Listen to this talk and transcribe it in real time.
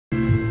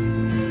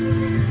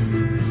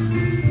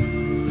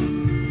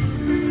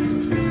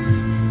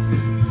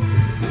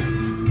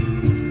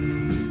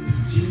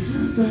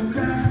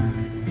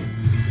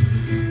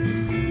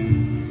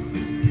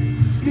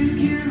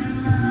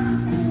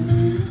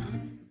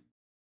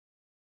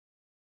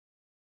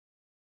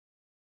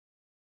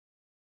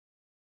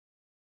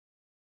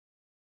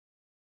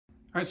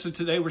All right, so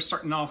today we're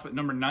starting off at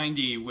number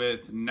 90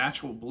 with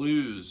Natural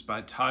Blues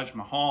by Taj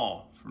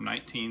Mahal from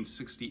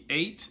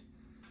 1968.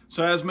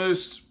 So as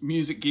most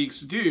music geeks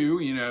do,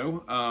 you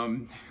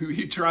know,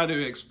 we try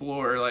to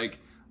explore like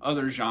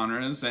other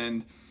genres.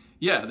 And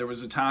yeah, there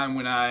was a time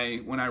when I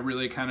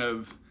really kind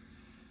of,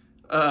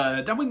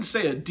 I wouldn't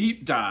say a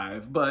deep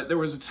dive, but there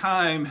was a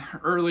time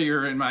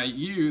earlier in my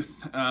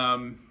youth,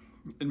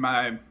 in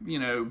my, you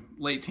know,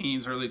 late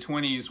teens, early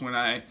 20s, when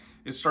I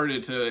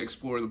started to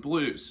explore the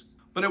blues.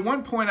 But at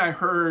one point I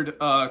heard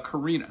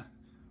Karina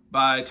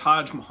by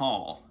Taj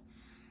Mahal,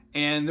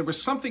 and there was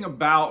something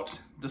about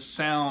the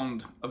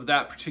sound of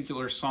that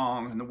particular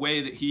song and the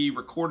way that he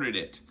recorded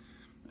it.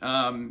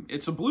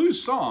 It's a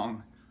blues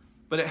song,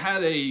 but it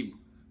had a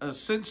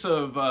sense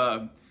of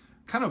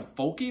kind of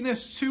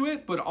folkiness to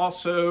it, but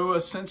also a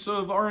sense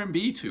of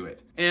R&B to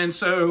it. And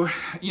so,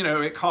 you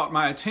know, it caught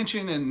my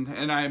attention,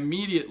 and I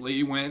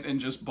immediately went and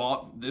just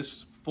bought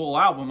this full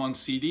album on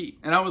CD.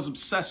 And I was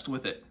obsessed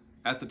with it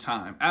at the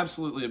time,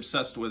 absolutely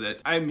obsessed with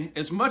it.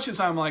 As much as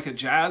I'm like a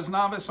jazz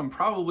novice, I'm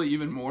probably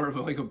even more of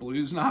like a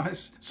blues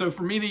novice. So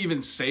for me to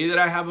even say that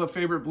I have a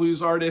favorite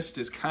blues artist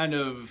is kind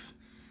of,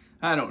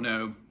 I don't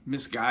know,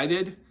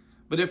 misguided.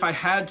 But if I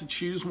had to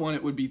choose one,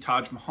 it would be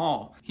Taj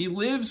Mahal. He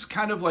lives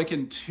kind of like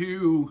in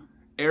two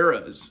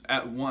eras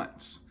at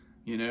once.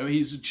 You know,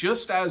 he's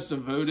just as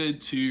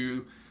devoted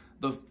to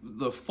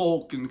the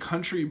folk and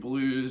country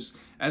blues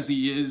as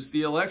he is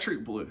the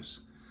electric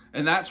blues.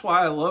 And that's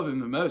why I love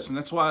him the most, and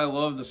that's why I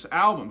love this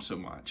album so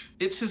much.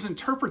 It's his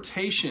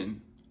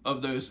interpretation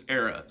of those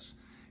eras,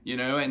 you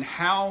know, and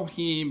how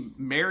he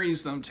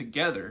marries them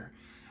together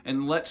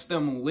and lets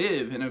them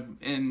live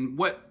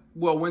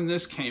when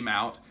this came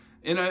out,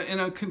 in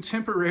a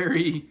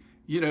contemporary,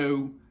 you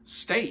know,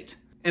 state.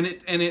 And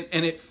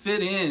it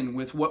fit in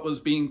with what was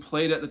being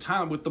played at the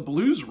time, with the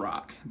blues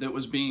rock that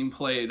was being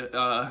played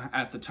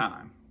at the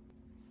time.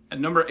 At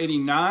number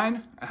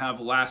 89, I have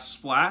Last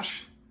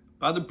Splash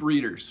by the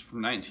Breeders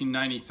from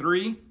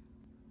 1993.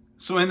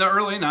 So in the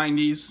early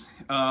 90s,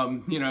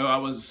 you know, I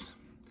was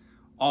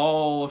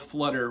all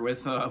aflutter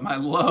with my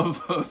love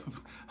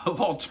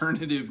of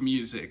alternative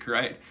music,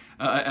 right?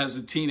 As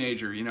a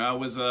teenager, you know, I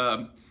was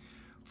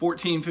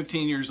 14,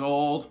 15 years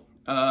old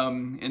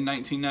in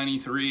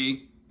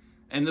 1993.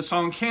 And the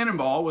song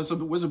Cannonball was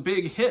a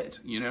big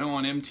hit, you know,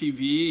 on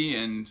MTV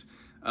and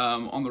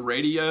on the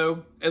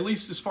radio, at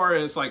least as far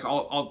as like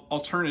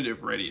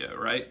alternative radio,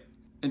 right?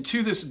 And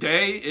to this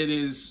day, it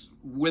is,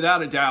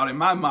 without a doubt, in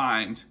my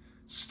mind,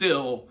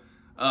 still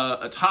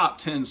a top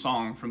 10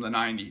 song from the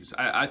 90s.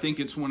 I think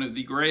it's one of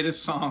the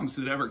greatest songs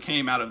that ever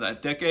came out of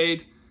that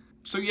decade.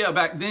 So yeah,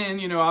 back then,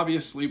 you know,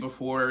 obviously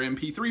before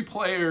MP3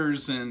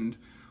 players and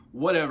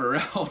whatever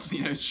else,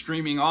 you know,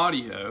 streaming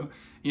audio,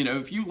 you know,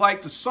 if you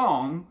liked a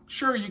song,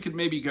 sure, you could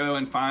maybe go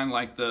and find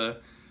like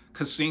the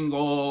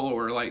single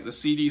or like the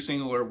CD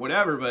single or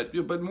whatever,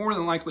 but more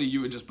than likely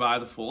you would just buy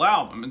the full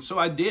album. And so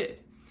I did.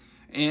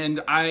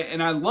 And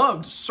I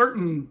loved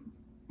certain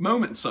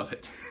moments of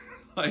it,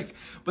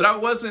 but I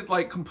wasn't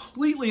like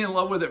completely in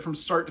love with it from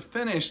start to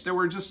finish. There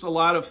were just a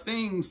lot of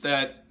things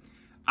that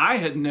I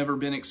had never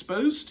been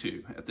exposed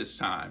to at this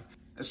time.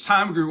 As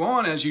time grew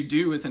on, as you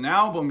do with an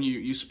album,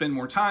 you spend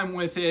more time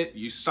with it,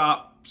 you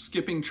stop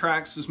skipping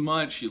tracks as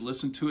much, you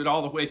listen to it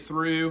all the way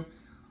through,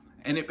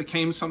 and it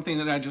became something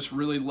that I just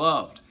really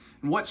loved.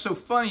 And what's so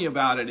funny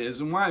about it is,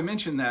 and why I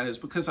mention that is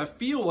because I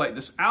feel like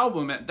this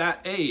album at that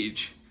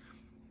age,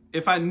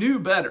 if I knew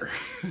better,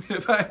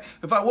 if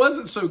I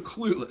wasn't so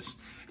clueless,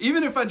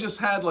 even if I just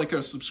had like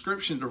a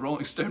subscription to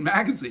Rolling Stone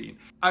magazine,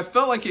 I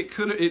felt like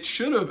it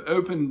should have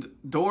opened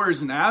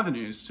doors and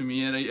avenues to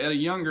me at a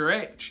younger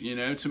age, you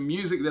know, to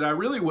music that I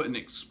really wouldn't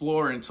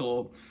explore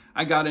until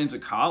I got into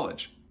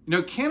college. You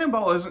know,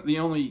 Cannonball isn't the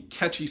only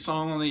catchy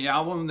song on the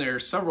album. There are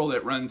several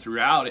that run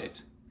throughout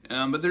it,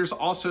 but there's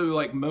also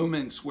like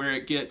moments where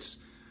it gets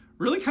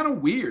really kind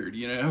of weird,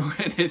 you know,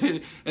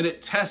 and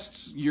it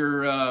tests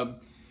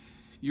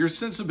your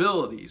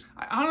sensibilities.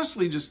 I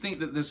honestly just think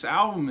that this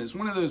album is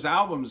one of those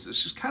albums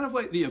that's just kind of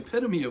like the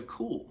epitome of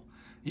cool,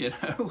 you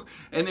know?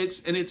 And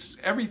it's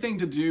everything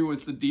to do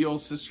with the Deal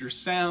Sisters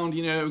sound,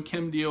 you know,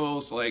 Kim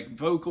Deal's like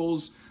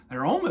vocals.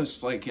 They're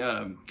almost like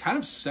kind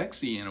of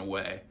sexy in a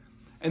way.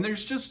 And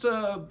there's just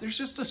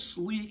a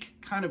sleek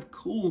kind of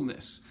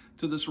coolness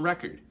to this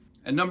record.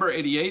 At number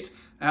 88,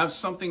 I have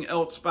Something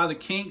Else by the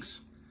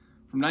Kinks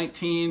from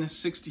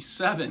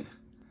 1967.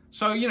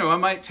 So, you know, I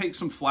might take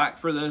some flack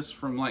for this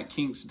from like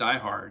Kinks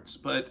diehards,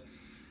 but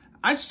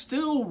I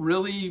still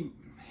really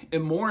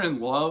am more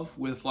in love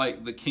with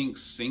like the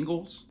Kinks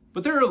singles.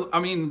 But there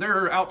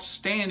are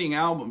outstanding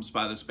albums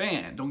by this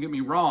band, don't get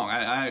me wrong.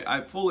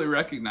 I fully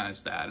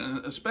recognize that.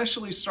 And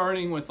especially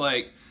starting with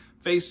like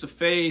Face to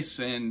Face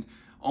and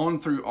on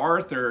through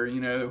Arthur, you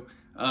know,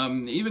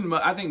 even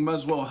I think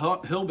Muswell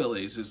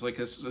Hillbillies is like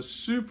a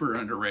super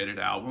underrated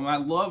album. I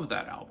love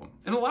that album.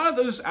 And a lot of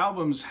those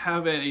albums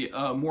have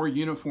a more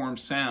uniform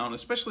sound,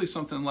 especially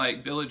something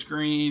like Village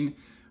Green,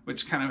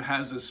 which kind of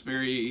has this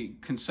very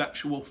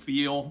conceptual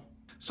feel.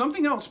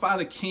 Something Else by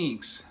the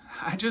Kinks,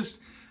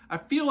 I I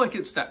feel like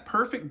it's that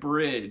perfect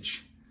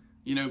bridge,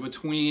 you know,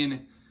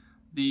 between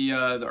the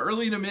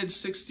early to mid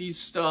 60s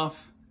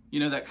stuff, you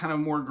know, that kind of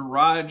more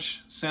garage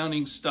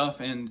sounding stuff,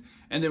 and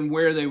then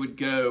where they would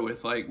go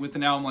with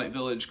an album like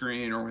Village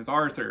Green or with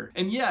Arthur.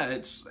 And yeah,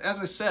 it's, as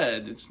I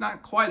said, it's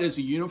not quite as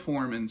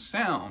uniform in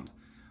sound,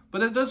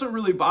 but it doesn't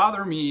really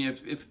bother me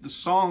if the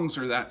songs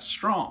are that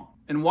strong.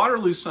 And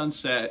Waterloo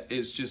Sunset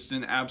is just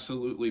an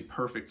absolutely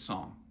perfect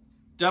song.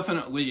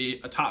 Definitely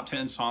a top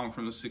 10 song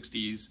from the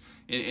 60s,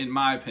 in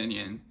my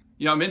opinion.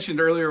 You know, I mentioned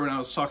earlier when I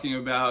was talking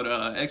about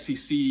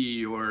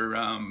XCC or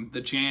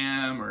The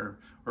Jam or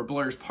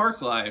Blur's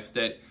Park Life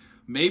that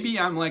maybe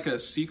I'm like a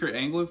secret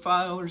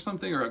Anglophile or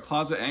something, or a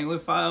closet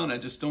Anglophile, and I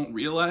just don't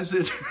realize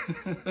it.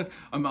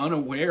 I'm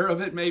unaware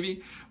of it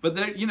maybe. But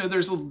there, you know,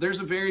 there's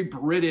a very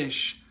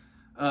British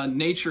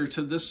nature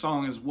to this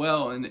song as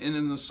well, and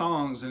in the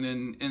songs and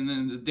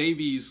in the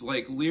Davies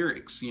like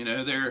lyrics, you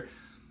know,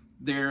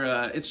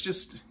 it's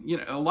just, you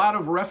know, a lot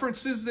of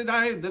references that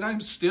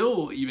I'm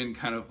still even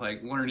kind of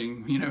like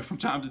learning, you know, from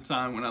time to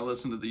time when I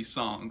listen to these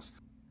songs.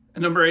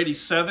 At number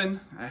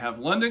 87, I have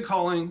London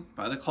Calling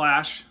by The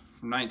Clash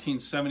from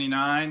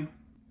 1979.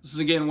 This is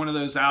again one of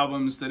those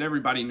albums that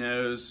everybody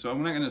knows, so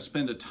I'm not going to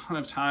spend a ton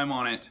of time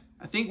on it.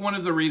 I think one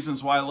of the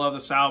reasons why I love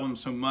this album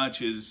so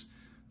much is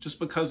just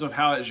because of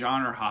how it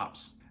genre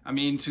hops. I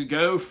mean, to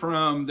go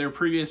from their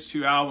previous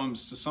two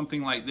albums to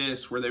something like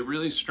this, where they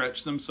really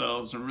stretch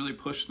themselves and really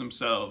push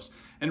themselves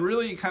and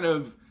really kind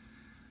of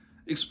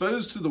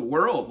exposed to the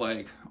world,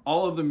 like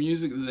all of the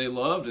music that they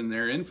loved and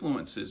their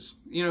influences.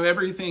 You know,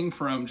 everything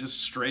from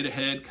just straight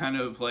ahead kind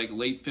of like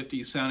late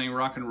 50s sounding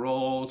rock and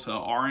roll to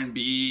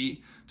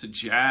R&B to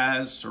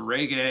jazz to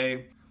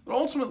reggae. But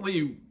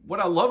ultimately,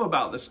 what I love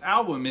about this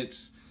album,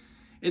 it's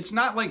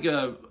not like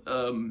a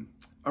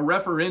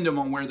referendum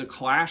on where The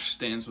Clash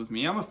stands with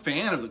me. I'm a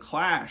fan of The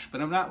Clash,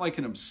 but I'm not like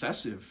an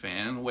obsessive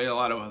fan the way a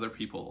lot of other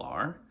people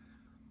are.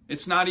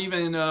 It's not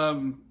even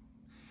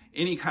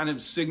any kind of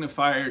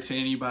signifier to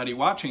anybody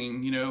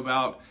watching, you know,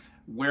 about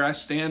where I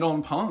stand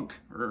on punk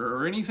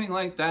or anything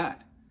like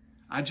that.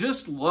 I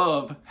just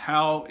love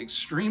how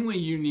extremely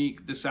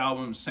unique this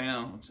album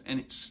sounds, and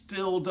it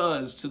still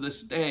does to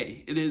this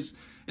day.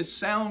 It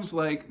sounds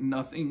like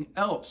nothing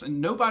else, and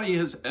nobody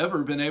has ever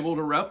been able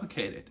to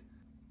replicate it.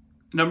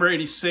 Number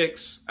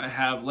 86, I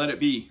have Let It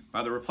Be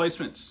by The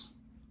Replacements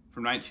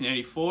from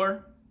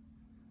 1984.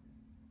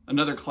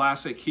 Another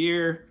classic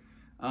here.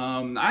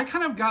 I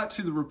kind of got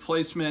to The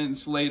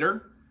Replacements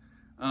later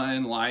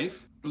in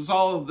life. It was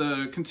all of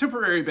the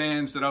contemporary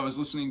bands that I was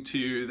listening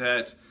to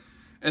that,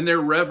 and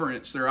their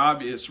reverence, their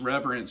obvious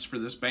reverence for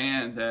this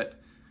band that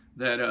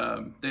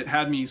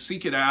had me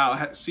seek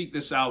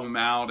this album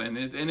out, and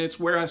it's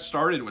where I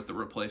started with The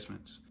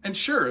Replacements. And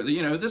sure,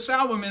 you know, this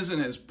album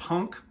isn't as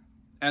punk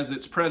as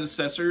its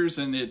predecessors,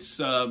 and it's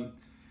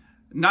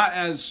not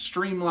as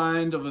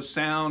streamlined of a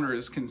sound, or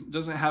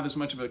doesn't have as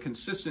much of a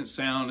consistent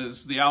sound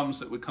as the albums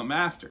that would come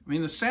after. I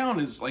mean, the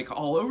sound is like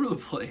all over the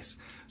place.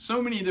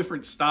 So many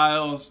different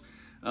styles,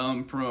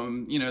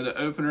 from, you know, the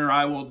opener,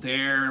 I Will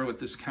Dare, with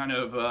this kind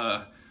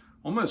of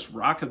almost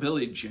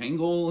rockabilly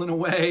jangle in a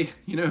way.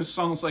 You know,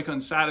 songs like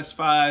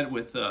Unsatisfied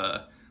with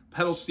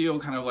pedal steel,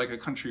 kind of like a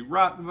country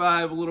rock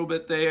vibe a little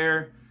bit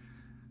there,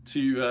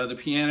 to the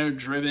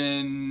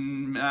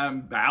piano-driven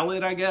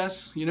ballad, I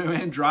guess, you know,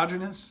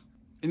 androgynous.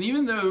 And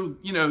even though,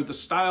 you know, the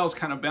styles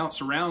kind of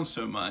bounce around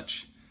so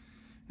much,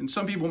 and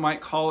some people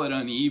might call it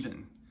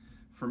uneven,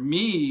 for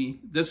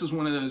me, this is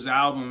one of those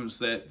albums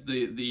that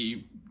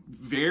the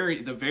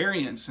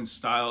variance in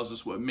styles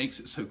is what makes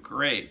it so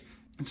great.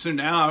 And so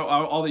now,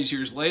 all these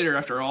years later,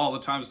 after all the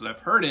times that I've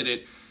heard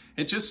it,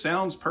 it just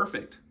sounds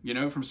perfect, you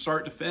know, from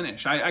start to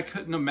finish. I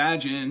couldn't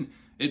imagine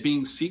it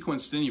being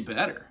sequenced any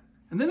better.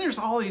 And then there's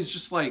all these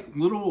just like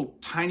little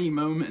tiny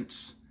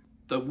moments.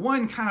 The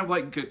one kind of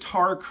like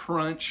guitar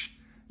crunch,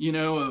 you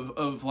know,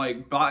 of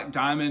like Black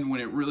Diamond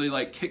when it really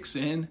like kicks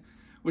in,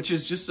 which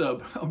is just a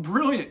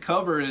brilliant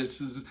cover.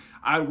 It's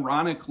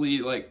ironically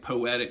like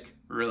poetic,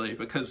 really,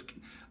 because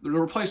The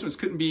Replacements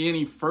couldn't be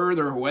any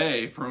further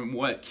away from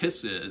what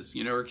Kiss is,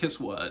 you know, or Kiss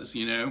was,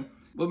 you know.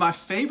 But my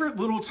favorite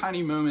little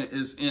tiny moment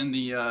is in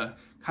the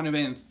kind of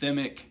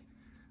anthemic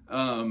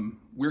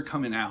We're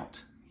Coming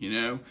Out, you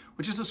know,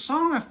 which is a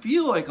song I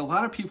feel like a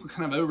lot of people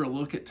kind of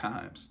overlook at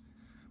times.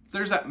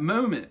 There's that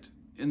moment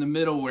in the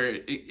middle where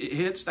it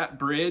hits that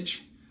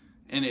bridge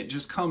and it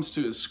just comes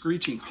to a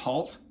screeching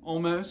halt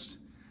almost.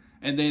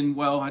 And then,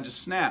 well, I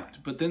just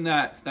snapped, but then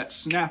that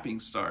snapping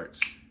starts.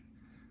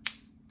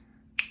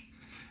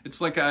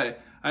 It's like I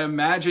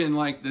imagine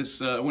like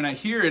this, when I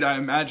hear it, I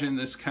imagine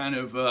this kind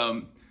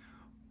of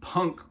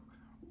punk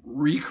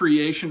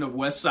recreation of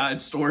West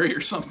Side Story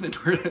or something,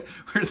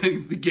 where the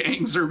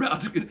gangs are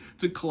about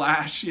to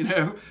clash, you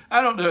know.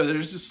 I don't know,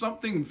 there's just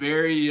something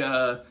very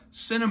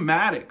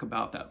cinematic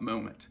about that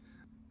moment.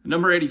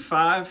 Number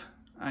 85,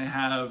 I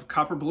have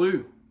Copper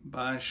Blue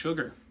by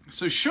Sugar.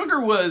 So Sugar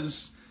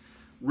was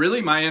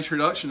really my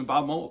introduction to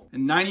Bob Mould.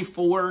 In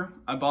 '94,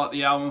 I bought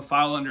the album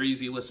File Under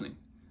Easy Listening,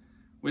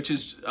 which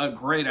is a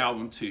great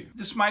album too.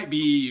 This might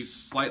be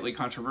slightly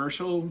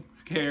controversial, who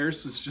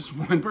cares, it's just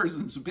one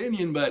person's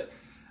opinion, but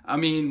I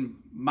mean,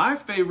 my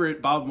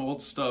favorite Bob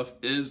Mould stuff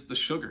is the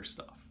Sugar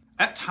stuff.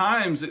 At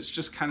times, it's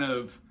just kind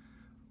of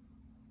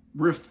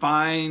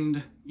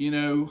refined, you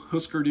know,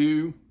 Husker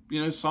Du,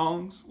 you know,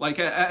 songs, like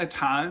at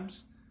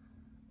times.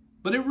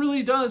 But it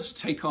really does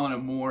take on a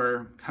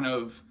more kind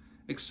of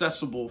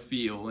accessible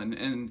feel,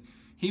 and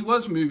he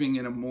was moving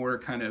in a more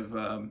kind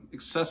of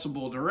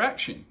accessible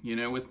direction, you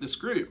know, with this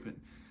group.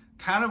 And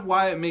kind of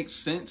why it makes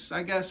sense,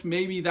 I guess.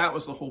 Maybe that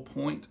was the whole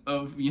point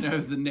of, you know,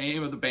 the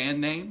name of the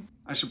band name.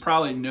 I should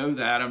probably know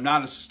that. I'm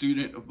not a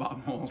student of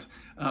Bob Mould.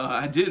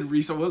 I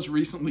was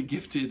recently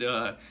gifted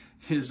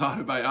his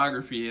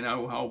autobiography, and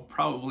I'll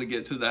probably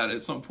get to that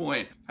at some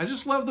point. I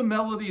just love the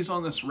melodies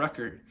on this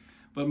record.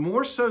 But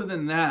more so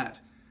than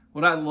that,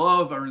 what I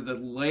love are the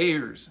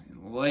layers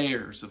and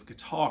layers of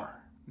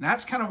guitar. And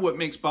that's kind of what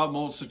makes Bob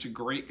Mould such a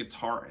great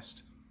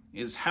guitarist,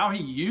 is how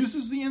he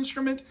uses the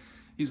instrument.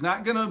 He's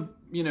not gonna,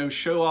 you know,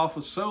 show off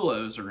with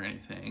solos or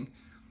anything,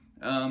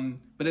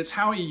 but it's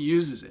how he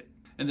uses it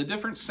and the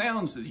different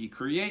sounds that he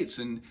creates,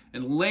 and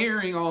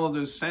layering all of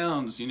those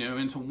sounds, you know,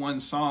 into one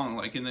song.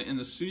 Like in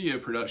the studio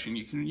production,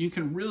 you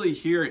can really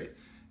hear it.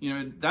 You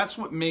know, that's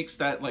what makes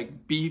that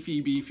like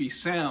beefy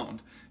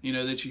sound, you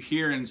know, that you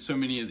hear in so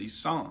many of these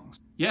songs.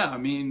 Yeah, I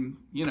mean,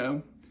 you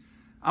know,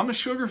 I'm a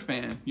Sugar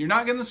fan. You're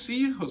not gonna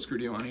see Husker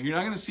Du on here. You're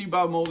not gonna see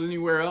Bob Mould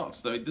anywhere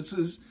else. Like, this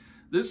is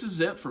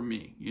it for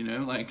me, you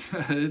know. Like,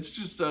 it's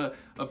just a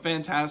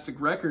fantastic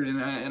record,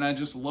 and I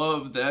just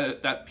love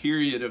that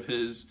period of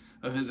his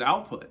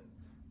output.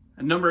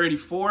 At number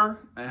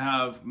 84, I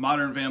have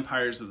Modern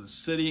Vampires of the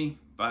City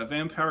by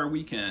Vampire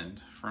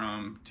Weekend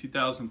from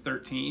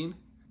 2013.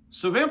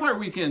 So Vampire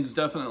Weekend is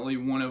definitely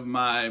one of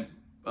my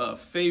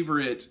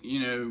favorite, you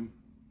know,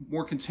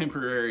 more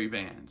contemporary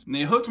bands. And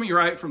they hooked me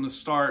right from the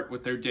start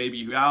with their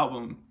debut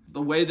album.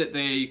 The way that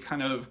they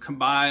kind of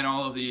combine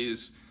all of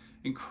these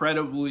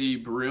incredibly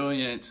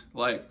brilliant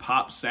like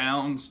pop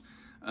sounds,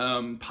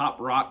 pop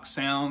rock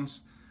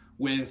sounds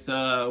with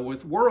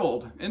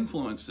world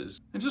influences.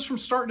 And just from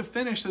start to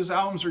finish, those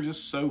albums are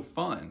just so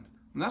fun.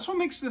 And that's what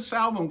makes this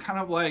album kind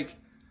of like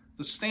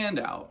the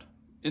standout,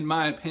 in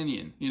my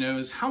opinion, you know,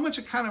 is how much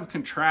it kind of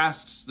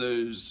contrasts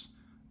those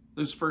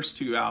first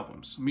two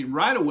albums. I mean,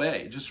 right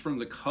away, just from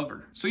the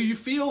cover. So you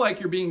feel like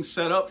you're being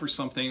set up for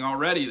something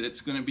already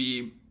that's going to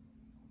be,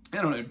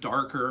 I don't know,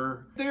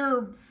 darker. There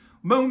are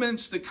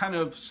moments that kind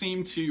of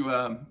seem to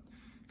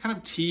kind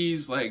of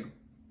tease like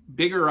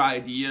bigger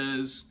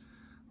ideas,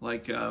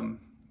 like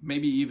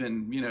maybe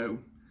even, you know,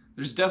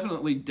 there's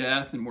definitely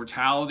death and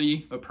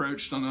mortality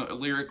approached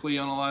lyrically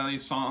on a lot of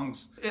these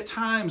songs. At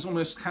times,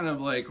 almost kind of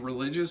like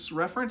religious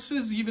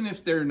references, even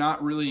if they're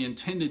not really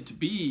intended to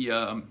be.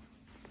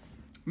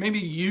 Maybe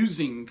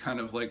using kind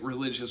of like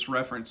religious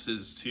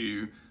references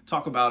to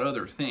talk about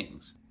other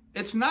things.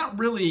 It's not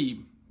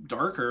really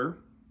darker,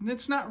 and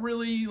it's not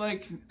really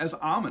like as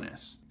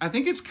ominous. I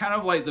think it's kind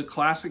of like the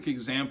classic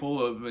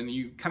example of, and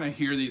you kind of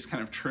hear these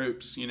kind of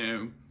tropes, you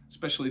know,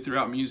 especially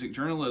throughout music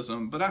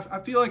journalism, but I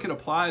feel like it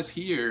applies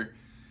here.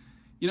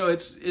 You know,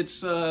 it's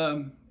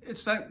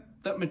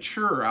that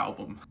mature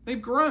album.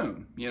 They've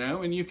grown, you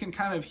know, and you can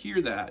kind of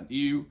hear that.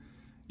 You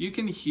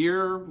can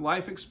hear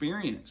life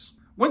experience.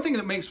 One thing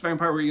that makes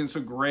Vampire Weekend so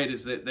great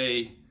is that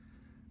they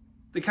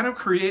kind of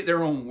create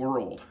their own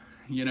world,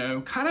 you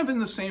know, kind of in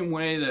the same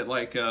way that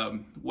like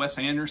Wes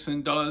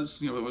Anderson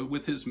does, you know,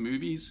 with his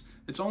movies.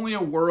 It's only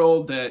a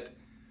world that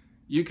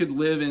you could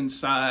live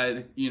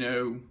inside, you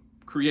know,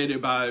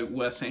 created by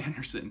Wes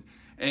Anderson.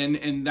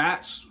 And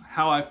that's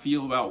how I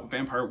feel about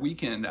Vampire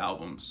Weekend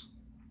albums.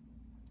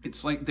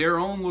 It's like their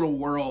own little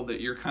world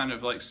that you're kind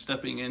of like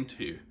stepping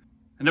into.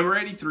 At number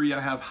 83, I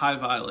have High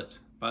Violet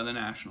by The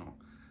National.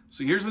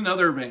 So here's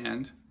another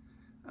band.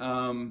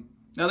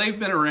 Now they've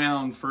been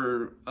around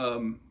for,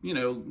 you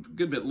know, a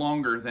good bit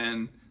longer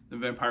than the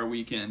Vampire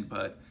Weekend,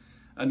 but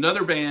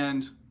another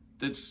band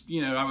that's,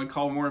 you know, I would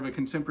call more of a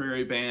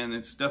contemporary band.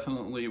 It's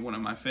definitely one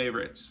of my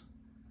favorites.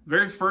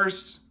 Very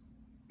first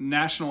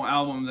National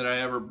album that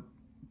I ever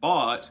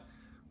bought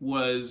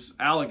was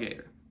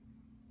Alligator.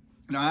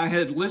 Now I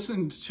had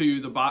listened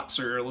to The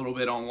Boxer a little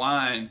bit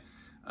online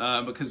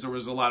because there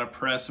was a lot of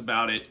press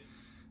about it.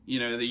 You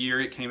know, the year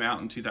it came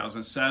out in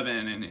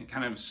 2007, and it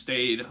kind of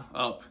stayed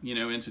up, you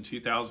know, into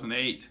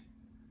 2008.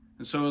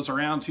 And so it was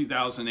around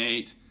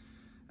 2008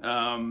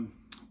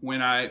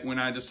 when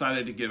I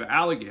decided to give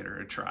Alligator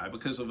a try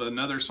because of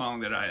another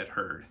song that I had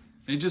heard.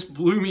 And it just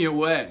blew me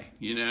away,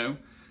 you know,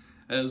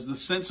 as the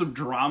sense of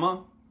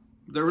drama.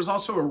 There was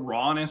also a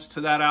rawness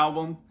to that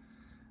album,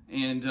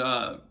 and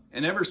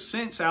ever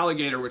since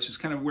Alligator, which is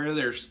kind of where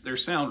their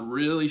sound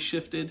really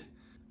shifted.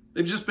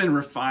 They've just been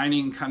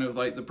refining kind of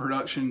like the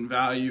production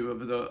value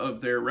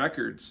of their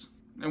records.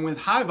 And with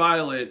High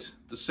Violet,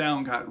 the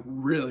sound got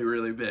really,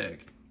 really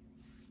big.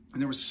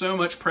 And there was so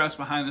much press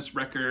behind this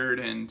record,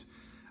 and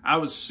I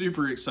was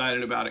super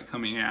excited about it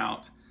coming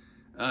out.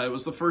 It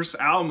was the first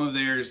album of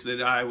theirs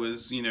that I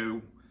was, you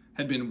know,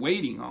 had been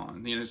waiting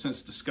on, you know,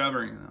 since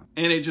discovering them.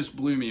 And it just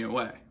blew me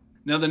away.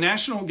 Now, the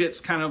National gets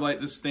kind of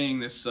like this thing,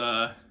 this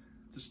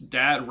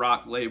dad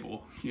rock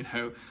label, you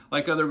know,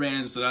 like other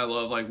bands that I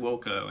love, like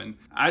Wilco. And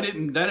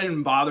that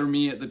didn't bother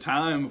me at the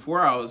time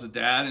before I was a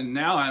dad, and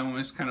now I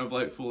almost kind of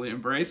like fully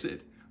embrace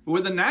it. But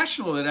with the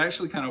National, it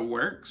actually kind of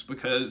works,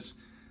 because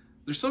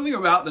there's something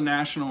about the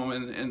National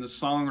and the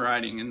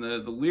songwriting and the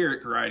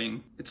lyric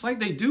writing. It's like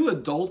they do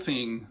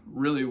adulting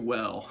really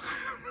well.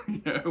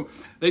 You know,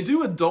 they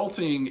do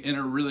adulting in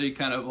a really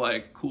kind of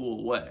like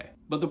cool way.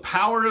 But the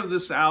power of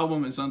this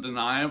album is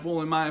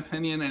undeniable, in my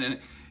opinion, and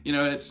you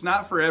know, it's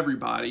not for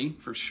everybody,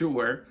 for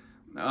sure.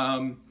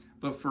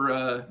 But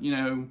for you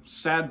know,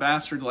 sad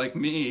bastard like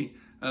me,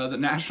 the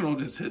National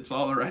just hits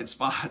all the right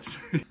spots.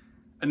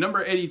 At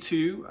number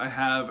 82, I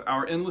have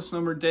Our Endless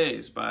Number of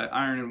Days by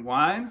Iron and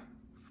Wine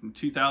from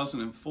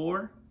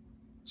 2004.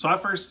 So I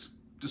first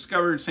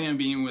discovered Sam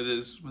Bean with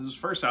his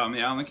first album,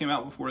 the album that came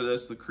out before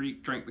this, The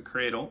Creek Drank the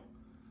Cradle,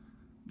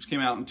 which came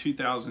out in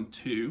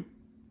 2002.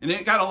 And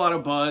it got a lot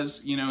of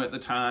buzz, you know, at the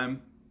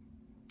time.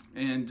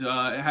 And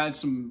it had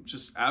some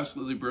just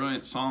absolutely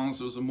brilliant songs.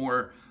 It was a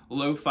more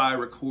lo-fi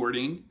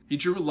recording. He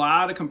drew a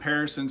lot of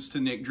comparisons to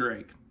Nick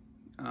Drake.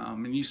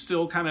 And you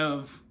still kind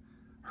of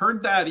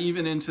heard that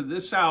even into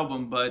this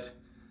album, but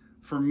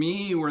for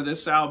me, where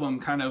this album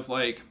kind of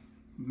like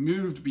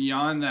moved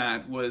beyond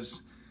that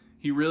was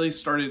he really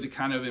started to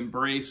kind of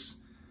embrace,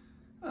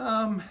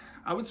 I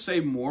would say,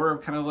 more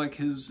of kind of like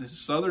his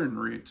Southern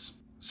roots.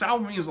 This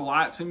album means a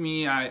lot to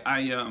me. I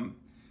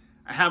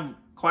have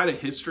quite a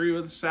history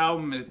with this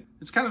album.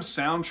 It's kind of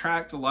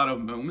soundtracked a lot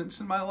of moments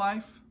in my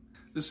life.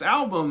 This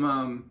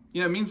album,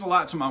 you know, means a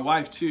lot to my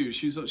wife too.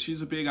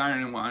 She's a big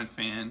Iron and Wine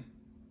fan.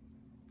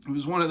 It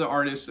was one of the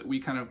artists that we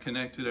kind of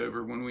connected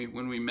over when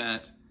we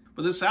met.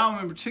 But this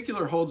album in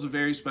particular holds a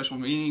very special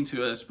meaning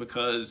to us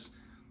because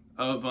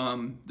of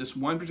this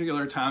one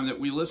particular time that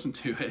we listened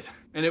to it.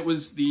 And it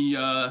was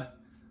the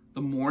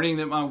morning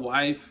that my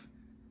wife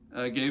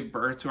gave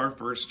birth to our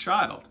first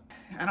child.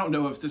 I don't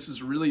know if this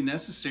is really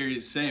necessary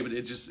to say, but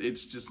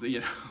it's just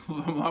you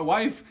know, my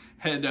wife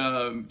had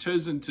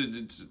chosen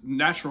to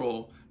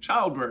natural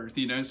childbirth,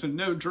 you know, so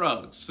no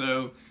drugs.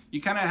 So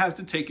you kind of have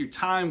to take your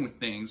time with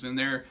things, and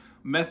there are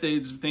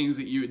methods of things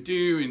that you would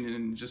do,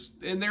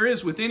 and there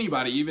is with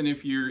anybody, even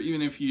if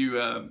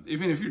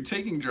you're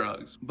taking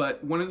drugs.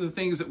 But one of the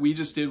things that we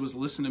just did was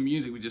listen to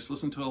music. We just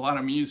listened to a lot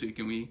of music,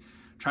 and we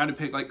tried to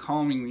pick like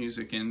calming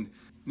music. And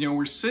you know,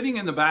 we're sitting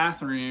in the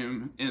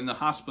bathroom in the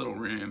hospital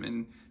room,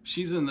 and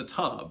she's in the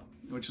tub,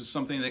 which is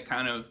something that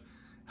kind of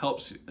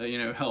helps, you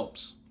know,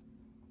 helps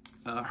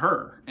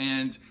her.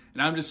 And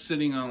I'm just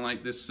sitting on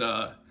like this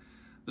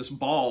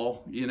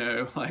ball, you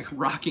know, like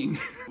rocking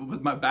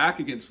with my back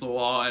against the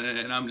wall,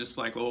 and I'm just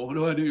like, well, what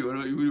do I do?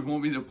 You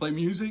want me to play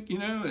music, you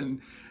know?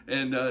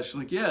 And she's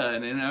like, yeah,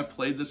 and I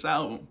played this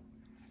album.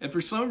 And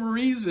for some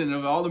reason,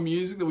 of all the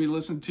music that we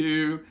listened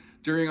to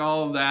during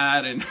all of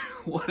that and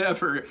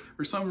whatever,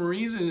 for some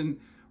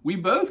reason, we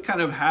both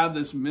kind of have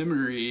this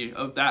memory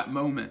of that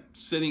moment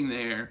sitting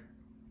there.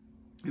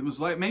 It was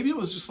like, maybe it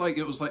was just like,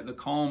 it was like the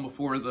calm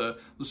before the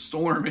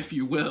storm, if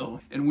you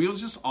will. And we'll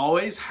just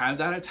always have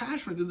that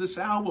attachment to this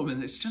album.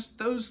 And it's just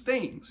those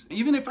things.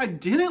 Even if I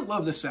didn't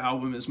love this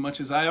album as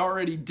much as I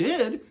already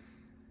did,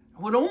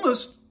 I would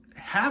almost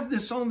have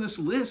this on this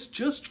list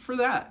just for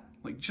that.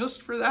 Like,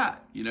 just for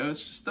that. You know,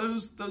 it's just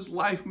those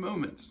life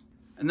moments.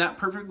 And that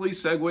perfectly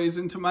segues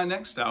into my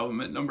next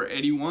album at number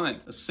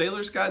 81, A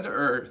Sailor's Guide to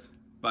Earth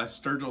by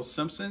Sturgill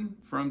Simpson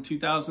from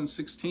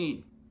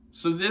 2016.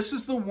 So this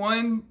is the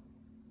one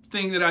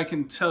thing that I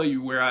can tell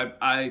you where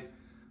I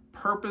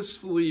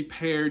purposefully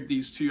paired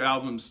these two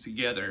albums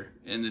together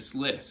in this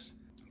list.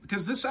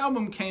 Because this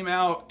album came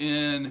out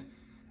in,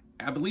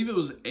 I believe it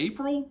was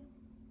April,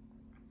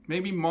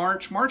 maybe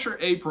March or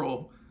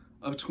April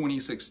of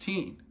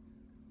 2016.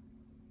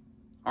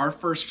 Our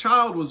first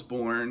child was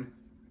born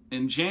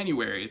in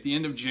January, at the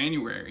end of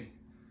January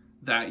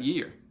that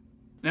year.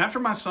 And after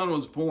my son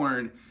was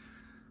born,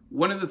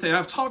 one of the things,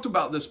 I've talked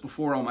about this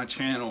before on my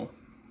channel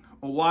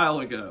a while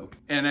ago,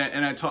 and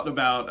I talked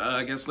about,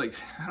 I guess, like,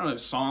 I don't know,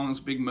 songs,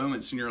 big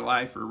moments in your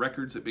life, or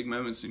records at big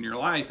moments in your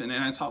life, and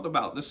I talked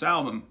about this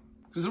album,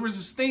 because there was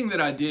this thing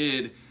that I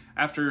did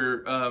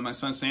after my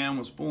son Sam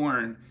was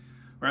born,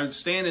 where I would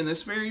stand in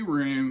this very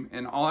room,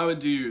 and all I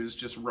would do is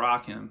just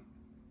rock him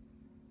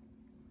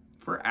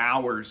for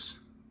hours.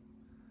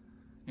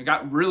 I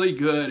got really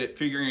good at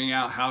figuring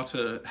out how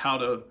to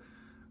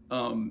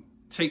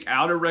take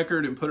out a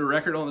record and put a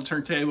record on the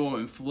turntable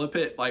and flip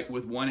it like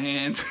with one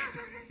hand,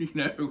 you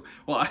know,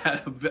 while I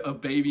had a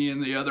baby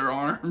in the other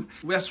arm.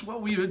 That's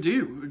what we would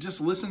do. We would just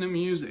listen to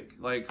music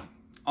like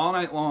all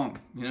night long.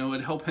 You know,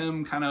 it'd help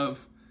him kind of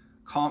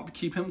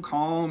keep him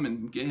calm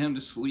and get him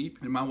to sleep.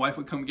 And my wife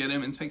would come get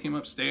him and take him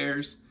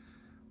upstairs.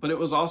 But it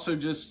was also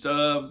just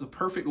the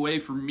perfect way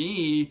for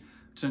me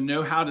to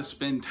know how to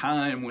spend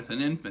time with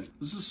an infant.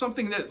 This is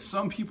something that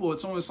some people,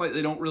 it's almost like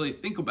they don't really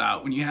think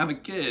about when you have a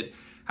kid.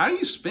 How do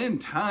you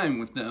spend time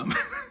with them?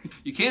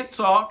 You can't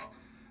talk.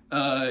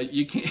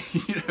 You can't,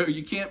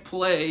 you can't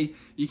play,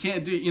 you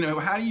can't do,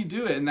 how do you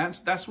do it? And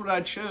that's what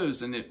I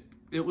chose, and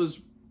it was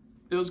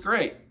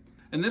great.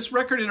 And this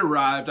record had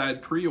arrived, I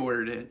had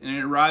pre-ordered it, and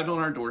it arrived on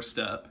our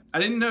doorstep. I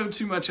didn't know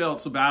too much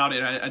else about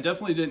it. I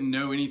definitely didn't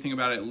know anything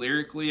about it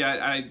lyrically.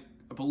 I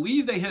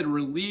believe they had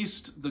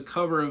released the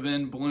cover of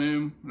In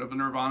Bloom, of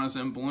Nirvana's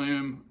In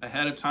Bloom,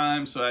 ahead of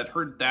time, so I'd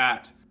heard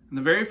that. And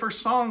the very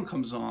first song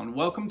comes on,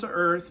 Welcome to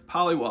Earth,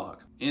 Pollywog.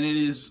 And it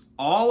is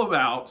all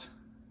about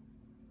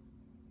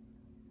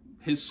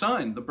his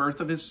son, the birth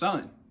of his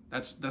son.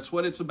 That's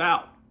what it's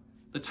about.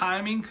 The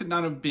timing could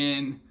not have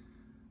been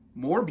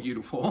more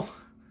beautiful,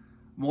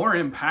 more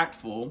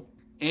impactful,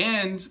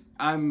 and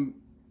I'm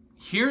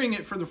hearing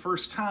it for the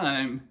first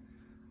time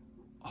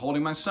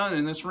holding my son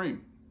in this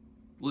room,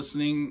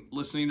 listening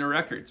to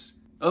records.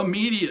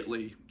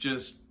 Immediately,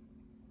 just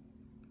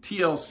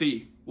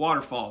TLC,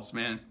 waterfalls,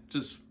 man.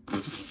 Just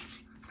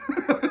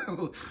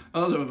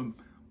a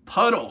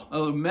puddle,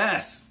 a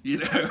mess,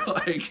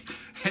 like,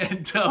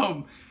 and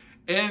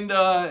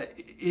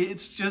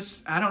it's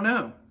just, I don't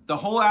know. The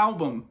whole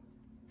album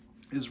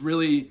is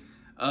really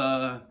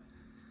a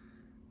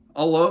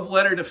love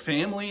letter to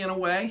family in a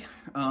way.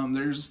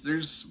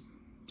 There's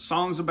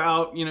songs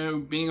about,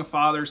 being a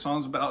father,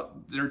 songs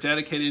about that are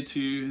dedicated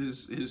to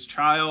his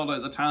child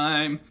at the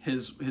time,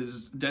 his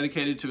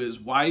dedicated to his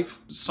wife,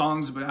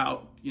 songs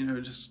about,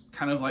 just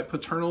kind of like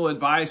paternal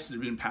advice that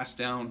had been passed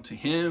down to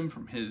him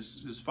from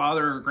his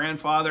father or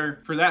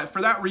grandfather. For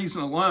that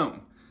reason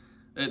alone,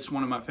 it's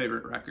one of my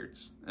favorite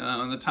records.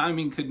 The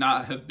timing could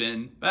not have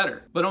been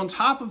better. But on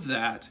top of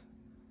that,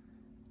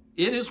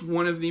 it is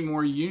one of the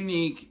more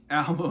unique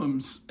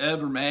albums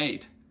ever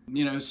made.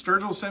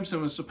 Sturgill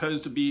Simpson was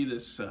supposed to be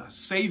this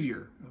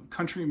savior of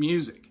country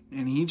music.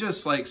 And he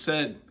just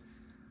said,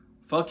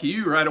 fuck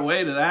you right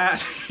away to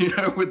that.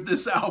 With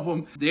this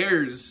album,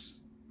 there's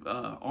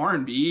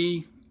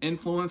R&B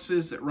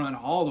influences that run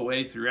all the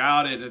way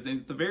throughout it.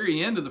 At the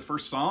very end of the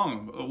first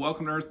song,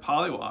 Welcome to Earth,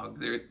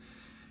 Pollywog,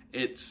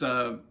 it's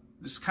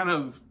this kind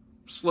of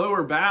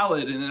slower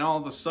ballad, and then all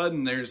of a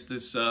sudden there's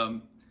this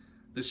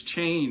this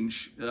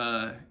change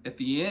at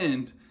the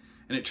end,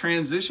 and it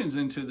transitions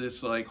into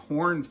this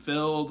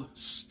horn-filled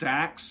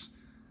Stax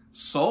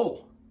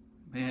soul.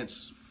 Man,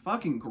 it's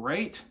fucking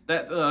great.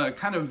 That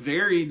kind of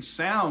varied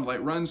sound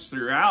runs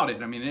throughout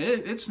it. I mean,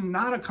 it's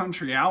not a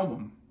country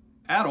album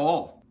at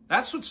all.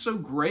 That's what's so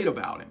great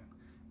about him.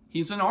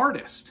 He's an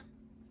artist.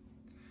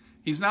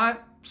 He's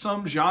not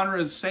some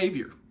genre's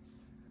savior.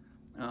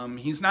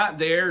 He's not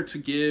there to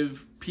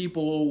give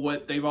people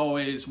what they've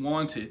always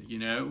wanted,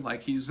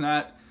 he's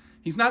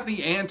not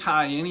the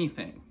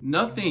anti-anything.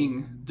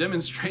 Nothing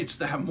demonstrates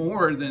that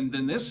more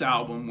than this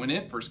album when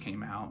it first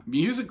came out.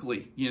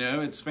 Musically,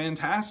 it's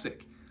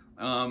fantastic.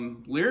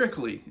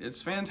 Lyrically,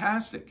 it's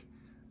fantastic.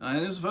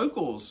 And his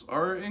vocals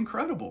are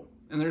incredible.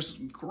 And there's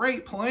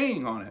great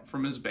playing on it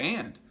from his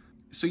band.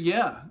 So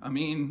yeah, I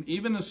mean,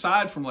 even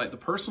aside from the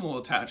personal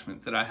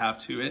attachment that I have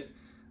to it,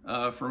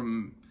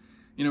 from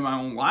my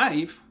own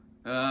life,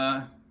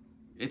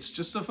 it's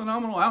just a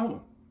phenomenal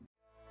album.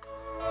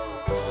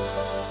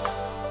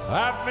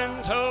 I've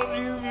been told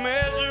you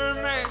measure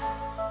me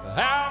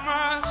how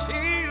much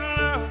he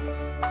loves.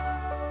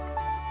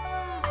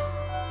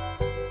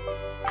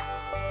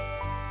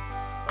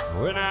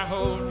 When I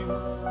hold you,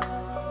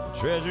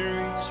 treasure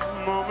each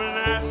moment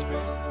I spend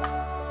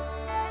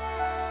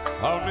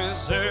on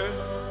this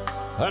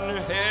earth under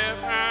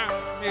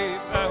heaven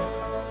above.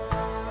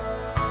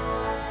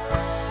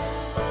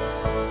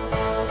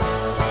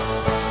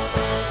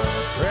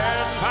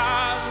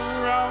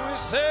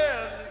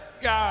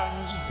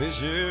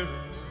 Fisher,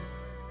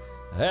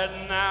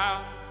 and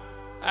now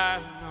I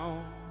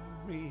know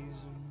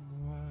reason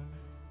why.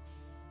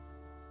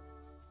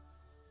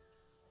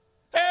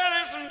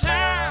 There is some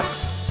time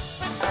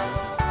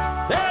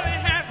that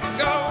it has to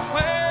go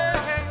away,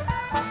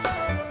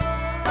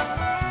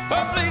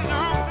 but please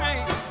don't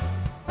think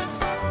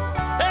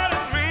that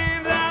it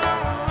means I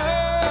don't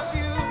love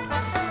you.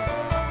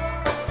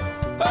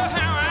 Oh,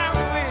 how I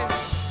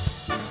wish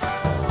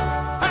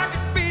I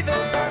could be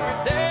there every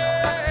day.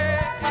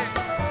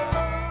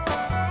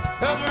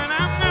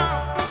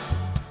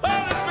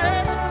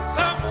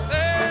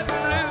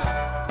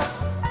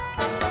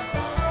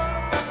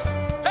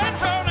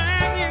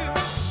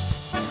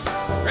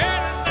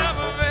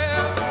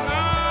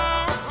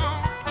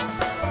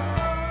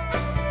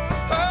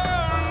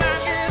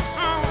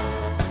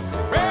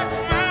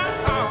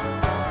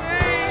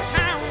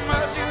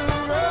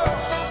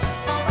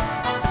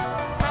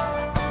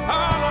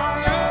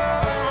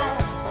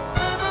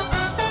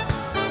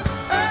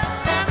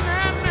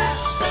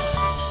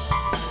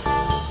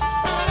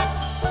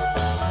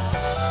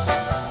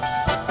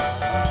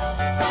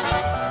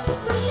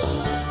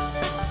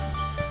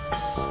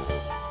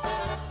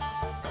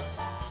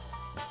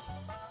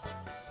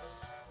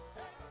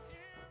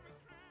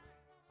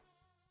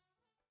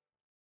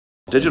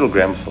 Digital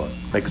gramophone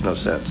makes no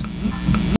sense.